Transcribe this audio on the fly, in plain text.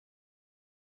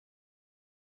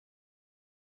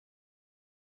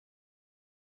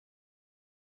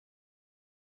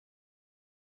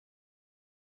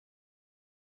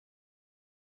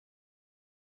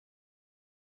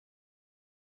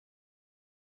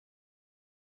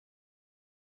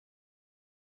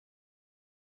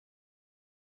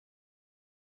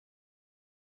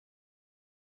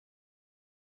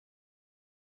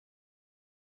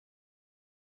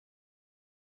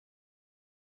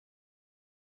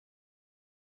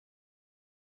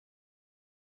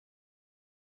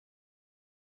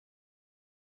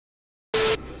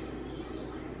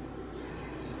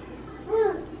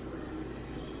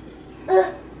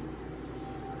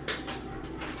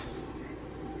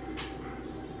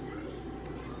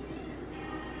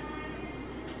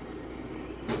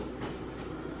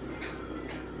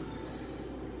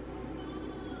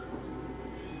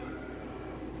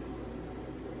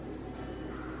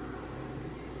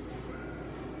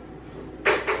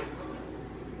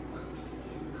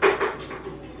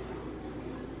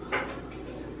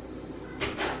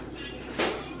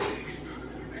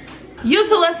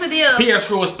YouTube, what's the deal? PS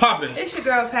Crew was popping. It's your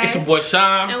girl, Pat. It's your boy,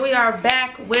 Shawn. And we are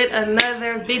back with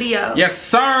another video. Yes,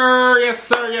 sir. Yes,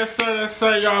 sir. Yes, sir. Yes,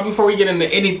 sir, y'all. Before we get into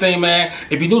anything, man,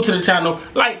 if you're new to the channel,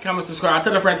 like, comment, subscribe.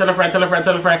 Tell a friend, tell a friend, tell a friend,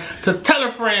 tell a friend. To tell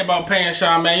a friend about Pat and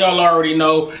Shawn, man. Y'all already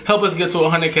know. Help us get to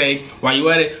 100K. While you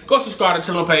at it, go subscribe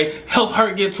to Chillin' Pay. Help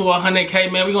her get to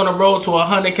 100K, man. We're going to roll to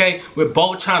 100K with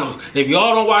both channels. If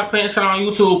y'all don't watch Pat and Shawn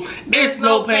on YouTube, it's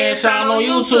no Pat and Shawn on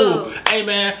YouTube. Hey,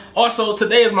 man. Also,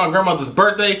 today is my grandmother's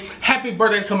birthday. Happy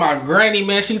birthday to my granny,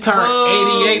 man. She turned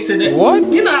 88 today.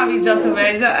 What? You know I be joking,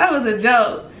 man. That was a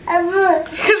joke.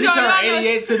 She turned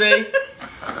 88 today.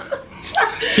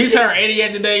 She turned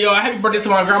 88 today, y'all. Happy birthday to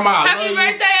my grandma. Happy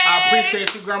birthday! I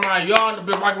appreciate you, grandma. Y'all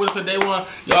been rocking with us for day one.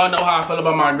 Y'all know how I feel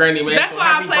about my granny, man. That's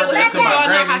why I play with him. Y'all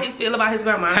know how he feel about his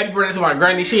grandma. Happy birthday to my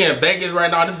granny. She in Vegas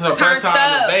right now. This is her first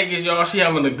time in Vegas, y'all. She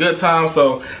having a good time.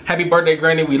 So happy birthday,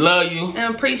 granny. We love you.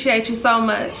 And appreciate you so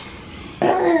much.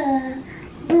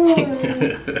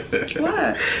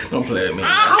 What? Don't play at me.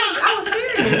 I was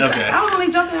serious. Okay. I was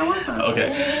only joking at one time.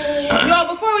 Okay. Y'all,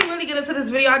 before we really get into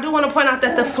this video, I do want to point out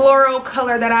that the floral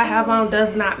color that I have on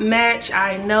does not match.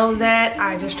 I know that.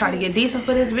 I just try to get decent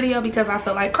for this video because I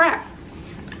feel like crap.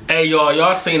 Hey,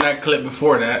 y'all seen that clip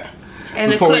before that.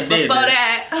 And before the clip before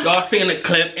that. Y'all seen the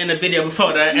clip in the video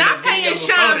before that. Not paying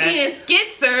Shawn being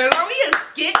skitsers. Are we a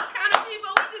skit kind of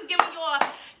people? We just giving y'all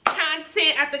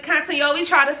content after content. Yo, we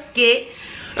try to skit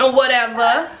and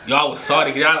whatever. Y'all was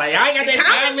salty because y'all like, y'all got that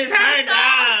comments turned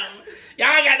down.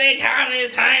 Y'all got that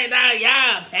comments turned down.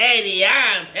 Y'all petty.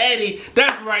 Y'all petty.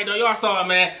 That's right though. Y'all saw it,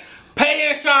 man. Pat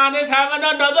and Shawn is having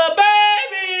another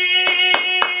baby.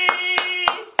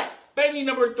 Baby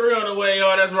number 3 on the way,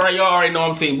 y'all. That's right. Y'all already know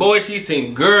I'm team boy. She's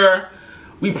team girl.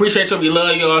 We appreciate y'all. We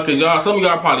love y'all because y'all, some of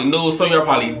y'all probably knew, some of y'all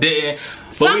probably didn't.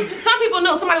 But some people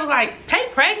knew. Somebody was like, "Pay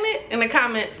pregnant" in the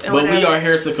comments. And but whatever. We are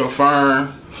here to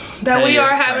confirm that we are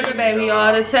having a baby,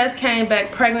 y'all. The test came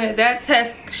back pregnant. That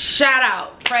test shot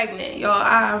out pregnant, y'all.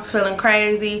 I'm feeling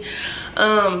crazy.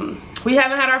 We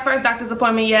haven't had our first doctor's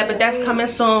appointment yet, but that's coming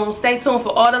soon. Stay tuned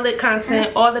for all the lit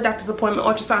content, all the doctor's appointment,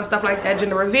 ultrasound, stuff like that,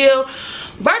 gender reveal,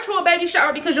 virtual baby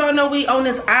shower, because y'all know we on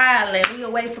this island. We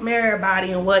away from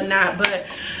everybody and whatnot, but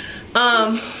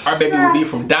our baby will be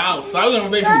from down south. We have a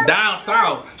baby from down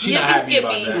south. She not happy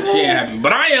about that. She ain't happy.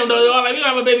 But I am though, y'all. Like, we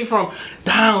have a baby from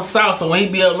down south, so when he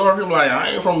be up north, he'll be like,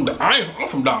 I'm from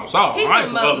down south. I ain't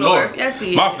from up north. Yes,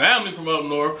 he is. My family from up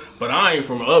north, but I ain't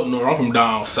from up north. I'm from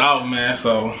down south, man.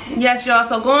 So yes, y'all.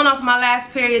 So going off my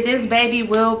last period, this baby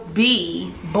will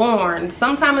be born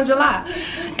sometime in July,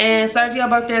 and Sergio's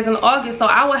birthday is in August, so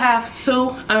I will have 2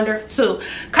 under 2.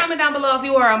 Comment down below if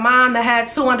you are a mom that had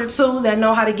 2 under 2 that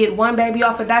know how to get one baby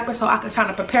off a diaper, so I can kind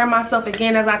of prepare myself.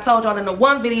 Again, as I told y'all in the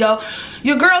one video,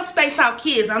 your girls space out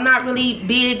kids. I'm not really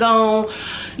big on,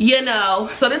 you know,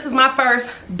 so this is my first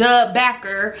dub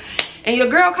backer, and your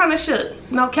girl kind of shook.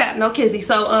 No cap, no kizzy.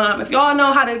 So if y'all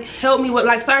know how to help me with,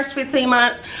 like, Serge 15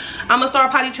 months, I'm gonna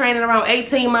start potty training around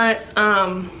 18 months,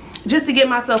 just to get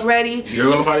myself ready.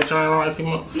 You're gonna potty train around 18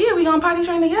 months? Yeah, we gonna potty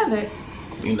train together.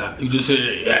 You know, you just said,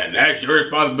 yeah, that's your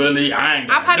responsibility. I ain't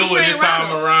gotta do it this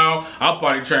time around. I'll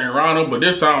potty train around them, but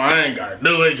this time I ain't gotta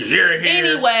do it. You're here.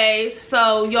 Anyways,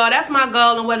 so y'all, that's my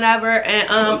goal and whatever. And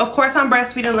of course I'm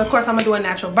breastfeeding. Of course I'm gonna do a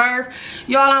natural birth.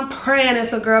 Y'all, I'm praying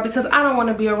it's a girl because I don't want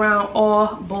to be around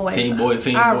all boys. Team boy,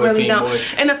 team I boy, really team don't. boy.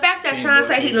 And the fact that Shawn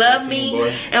said he loved me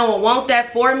and will want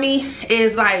that for me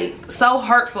is like so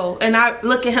hurtful. And I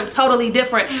look at him totally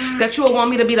different. That you would want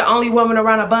me to be the only woman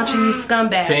around a bunch of you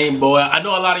scumbags. Team boy. I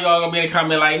know a lot of y'all gonna be in the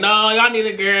comment like, no, y'all need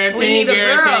a girl. Team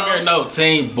girl, team girl. No,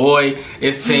 team boy.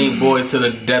 It's team boy to the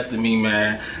depth of me,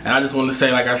 man. And I just want to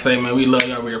say, like I say, man, we love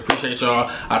y'all. We appreciate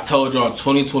y'all. I told y'all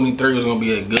 2023 was gonna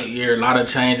be a good year. A lot of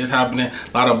changes happening,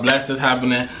 a lot of blessings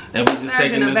happening, and we just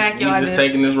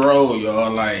taking this road,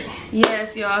 y'all. Like,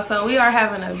 yes, y'all. So we are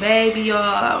having a baby,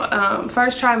 y'all.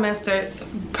 First trimester.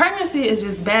 Pregnancy is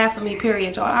just bad for me,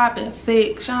 period, y'all. I've been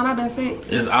sick. Shawn, I've been sick.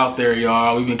 It's out there,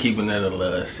 y'all. We've been keeping it a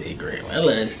little secret, man. A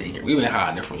little secret. We've been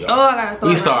hiding it from y'all. Oh, I gotta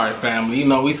we sorry, family. You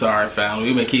know, we sorry, family.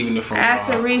 We've been keeping it from y'all.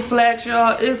 Acid reflux,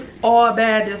 y'all. It's all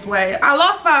bad this way. I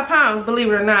lost 5 pounds, believe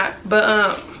it or not.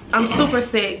 But I'm super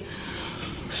sick.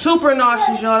 Super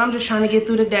nauseous, y'all. I'm just trying to get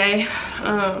through the day.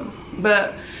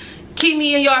 But keep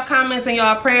me in y'all comments and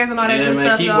y'all prayers and all that good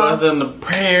stuff, y'all. Keep us in the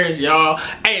prayers, y'all.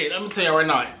 Hey, let me tell you right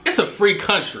now, it's a free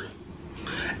country.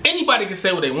 Anybody can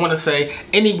say what they want to say.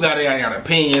 Anybody got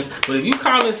opinions. But if you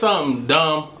comment something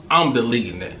dumb, I'm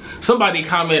deleting it. Somebody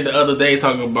commented the other day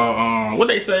talking about, what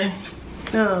they say?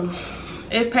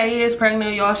 If Pay is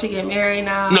pregnant, y'all should get married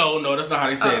now. No, that's not how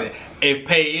they said it. if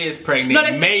Pay is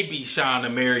pregnant, maybe Shawn to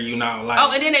marry you now. Like,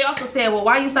 oh, and then they also said, well,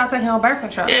 why you stop taking your birth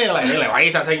control? Yeah, like, why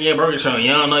you stop taking your birth control?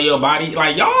 You don't know your body.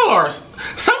 Like, y'all are,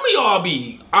 some of y'all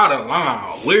be out of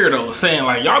line, weirdos, saying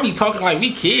like, y'all be talking like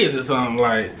we kids or something.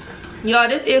 Like, y'all,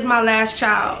 this is my last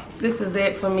child. This is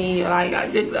it for me. Like,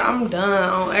 I'm done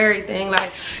on everything.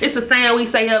 Like, it's the saying we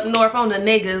say up north on the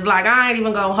niggas. Like, I ain't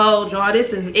even gonna hold y'all.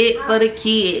 This is it for the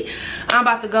kid. I'm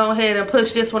about to go ahead and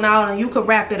push this one out, and you could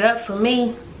wrap it up for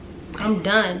me. I'm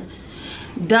done.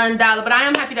 Done dollar. But I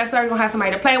am happy that Serge gonna have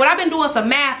somebody to play with. I've been doing some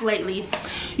math lately.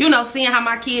 You know, seeing how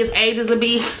my kids' ages will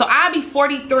be. So I'll be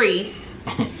 43.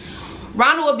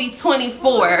 Ronald will be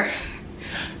 24.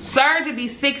 Serge would be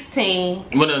 16.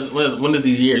 When is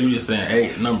these years? You just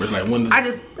saying 8 numbers, like when? I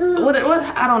just what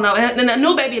I don't know. And the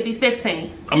new baby would be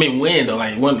 15. I mean, when though?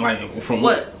 Like when? Like from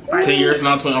what? 10 years from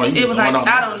now, 20. Like, it was like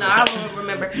I don't know. I don't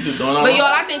remember. But y'all,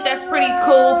 I think that's pretty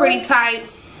cool, pretty tight.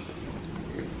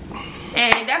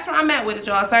 And that's where I'm at with it,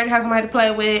 y'all. Serge has somebody to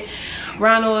play with.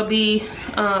 Ronald will be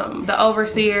the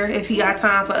overseer if he got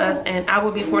time for us, and I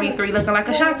will be 43 looking like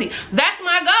Ashanti. That's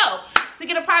my goal. To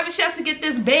get a private chef, to get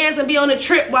this bands and be on a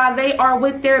trip while they are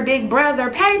with their big brother.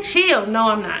 Pay chill. No,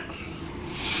 I'm not.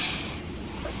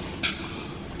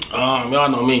 Y'all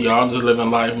know me, y'all. I'm just living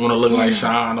life. Want to look like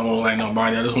Shawn. Don't look like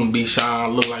nobody. I just want to be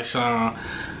Shawn, look like Shawn.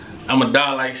 I'm a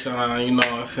die like Shawn, you know what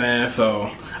I'm saying?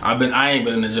 So I ain't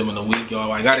been in the gym in a week,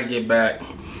 y'all. I gotta get back.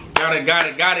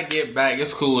 Gotta get back.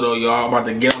 It's cool though, y'all. I'm about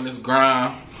to get on this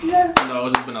grind. You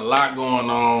know, there's been a lot going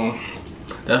on.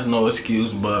 That's no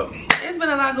excuse, but it's been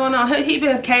a lot going on. He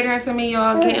been catering to me,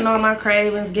 y'all, getting all my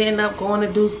cravings, getting up, going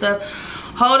to do stuff,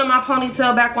 holding my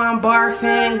ponytail back while I'm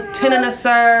barfing, tending to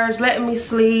Serge, letting me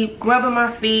sleep, rubbing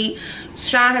my feet.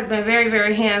 Shawn has been very,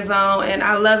 very hands-on, and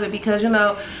I love it because, you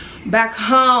know, back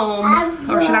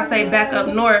home, or should I say back up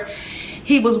north,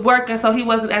 he was working, so he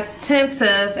wasn't as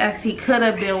attentive as he could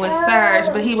have been with Serge,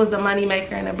 but he was the money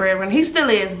maker and the breadwinner. He still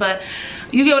is, but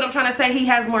you get what I'm trying to say. He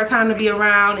has more time to be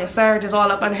around, and Serge is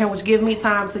all up under him, which gives me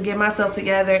time to get myself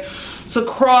together, to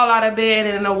crawl out of bed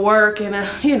and to work and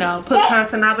you know, put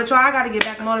content out. But y'all, I gotta get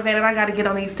back motivated. I gotta get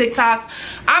on these TikToks.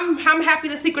 I'm happy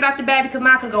to secret out the bag because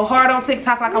now I can go hard on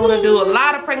TikTok like I want to do a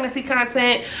lot of pregnancy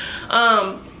content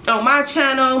on my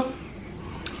channel,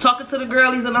 talking to the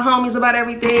girlies and the homies about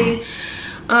everything.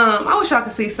 I wish y'all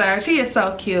could see Serge. She is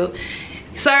so cute.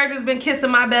 Serge has been kissing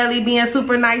my belly, being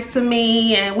super nice to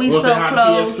me, and we so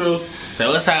close.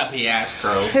 So what's our PS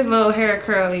crew? His little hair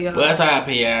curly, y'all. What's our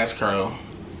PS crew?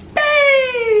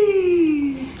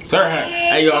 Hey!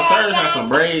 Hey y'all, Serge has some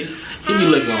braids. He be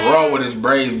looking raw with his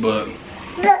braids, but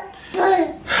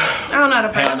I don't know how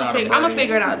to play. I'm gonna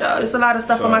figure it out though. It's a lot of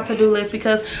stuff on my to-do list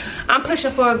because I'm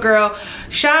pushing for a girl.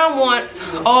 Shawn wants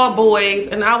all boys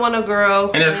and I want a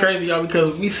girl. And it's crazy, y'all,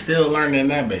 because we still learning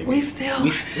that, baby. We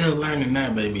still learning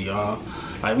that, baby, y'all.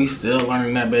 Like, we still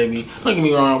learning that, baby. Don't get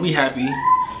me wrong, we happy.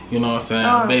 You know what I'm saying?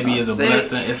 Oh, baby so is a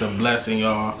blessing. It's a blessing,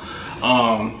 y'all.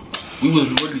 We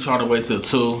was really trying to wait till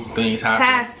 2 things happen.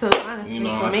 Past 2, honestly, you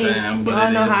know for what me. I'm saying? But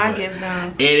I know how it gets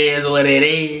down. It is what it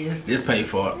is. Just pay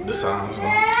for it. The song.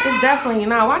 It's definitely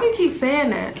not. Why do you keep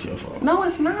saying that? No,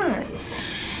 it's not.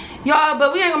 Y'all,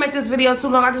 but we ain't gonna make this video too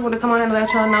long. I just want to come on and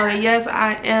let y'all know that yes,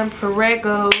 I am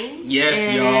preggo.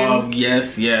 Yes, y'all.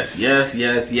 Yes.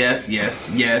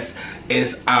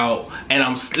 It's out. And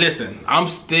I'm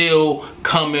still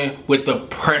coming with the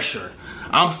pressure.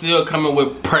 I'm still coming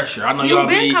with pressure. I know y'all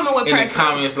be in the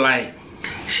comments like,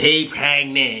 she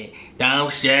pregnant.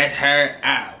 Don't stress her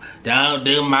out. Don't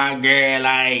do my girl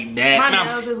like that. And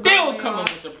I'm still coming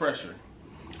with the pressure.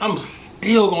 I'm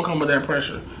still gonna come with that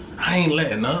pressure. I ain't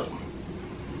letting up.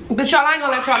 But y'all, I ain't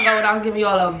gonna let y'all go without giving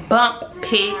y'all a bump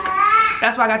pic.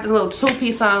 That's why I got this little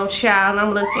 2-piece on, child. And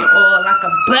I'm looking all like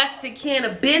a busted can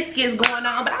of biscuits going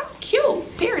on. But I'm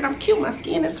cute, period. I'm cute. My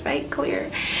skin is fake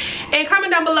clear. And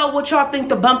comment down below what y'all think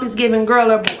the bump is giving,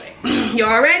 girl or boy.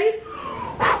 Y'all ready?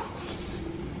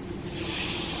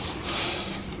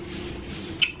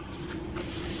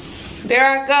 There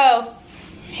I go.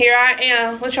 Here I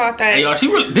am. What y'all think? Hey, y'all,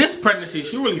 this pregnancy,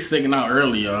 she really sticking out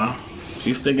early, y'all.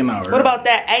 She's sticking out early. What about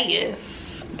that ass?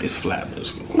 It's flat, but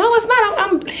it's cool. No, it's not.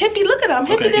 I'm hippie. Look at it. I'm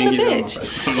hippie than a bitch.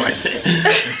 Like that.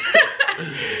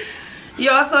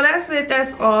 Y'all, so that's it.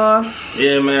 That's all.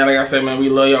 Yeah, man. Like I said, man, we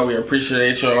love y'all. We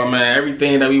appreciate y'all, man.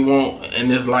 Everything that we want in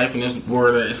this life, in this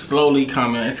world, is slowly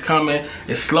coming. It's coming.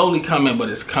 It's slowly coming, but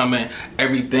it's coming.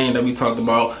 Everything that we talked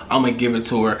about, I'm going to give it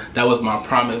to her. That was my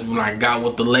promise when I got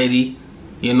with the lady.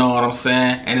 You know what I'm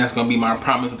saying? And that's going to be my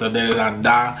promise until the day that I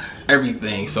die.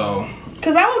 Everything, so.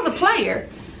 Because I was a player.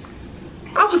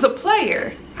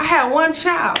 I I had 1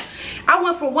 child. I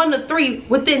went from 1 to 3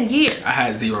 within years. I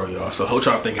had 0, y'all. So hope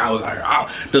y'all think I was out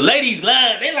here. The ladies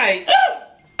love. They like, oh,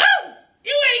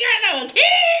 you ain't got no kid.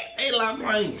 They love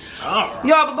like, oh.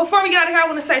 Y'all, but before we get out of here, I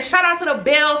want to say shout out to the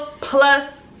Bells Plus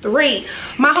 3.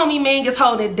 My homie Ming is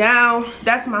holding it down.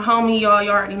 That's my homie, y'all.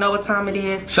 You already know what time it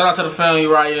is. Shout out to the family,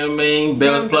 Raya and Ming.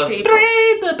 Bells Plus 3.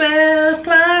 The Bells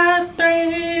Plus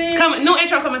 3. Coming, new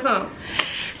intro coming soon.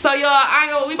 So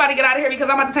y'all, we about to get out of here because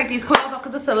I'm about to take these clothes off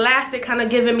because this elastic kind of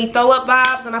giving me throw up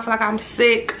vibes and I feel like I'm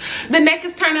sick. The neck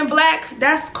is turning black.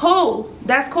 That's cool.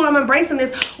 That's cool. I'm embracing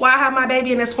this while I have my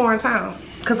baby in this foreign town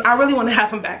because I really want to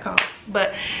have him back home.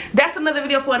 But that's another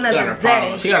video for another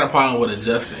day. She got a problem with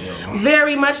adjusting, yo.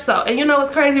 Very much so. And you know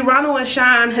what's crazy? Ronald and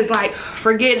Shawn is like,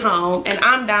 forget home. And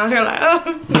I'm down here like,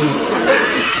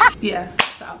 oh. Yeah,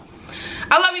 so.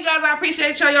 I love you guys. I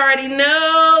appreciate y'all. You already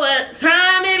know what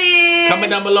time it is. Comment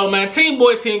down below, man. Team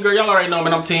boy, team girl. Y'all already know,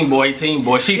 man. I'm team boy, team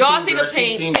boy. She's y'all team see girl. the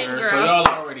pink, team girl. So y'all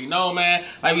already know, man.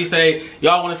 Like we say,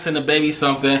 y'all want to send a baby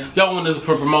something. Y'all want us to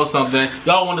promote something.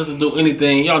 Y'all want us to do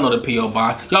anything. Y'all know the P.O.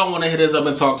 box. Y'all want to hit us up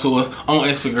and talk to us on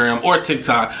Instagram or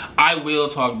TikTok. I will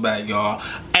talk back, y'all.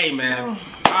 Hey, man.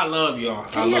 I love y'all.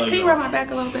 Can you rub my back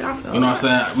a little bit? You know what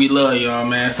I'm saying? We love y'all,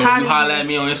 man. So if you holler at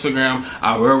me on Instagram,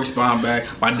 I will respond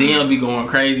back. My DMs be going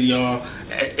crazy, y'all.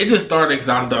 It just started because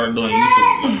I started doing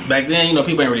YouTube. Back then, you know,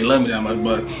 people ain't really love me that much,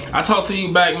 but I talk to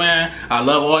you back, man. I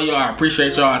love all y'all. I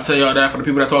appreciate y'all. I tell y'all that for the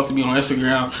people that talk to me on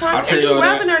Instagram. Shawn, I tell y'all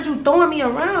that. Or you throwing me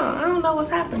around? I don't know what's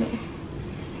happening.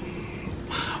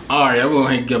 All right, we're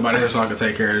gonna get up out of here so I can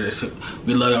take care of this.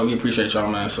 We love y'all. We appreciate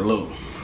y'all, man. Salute.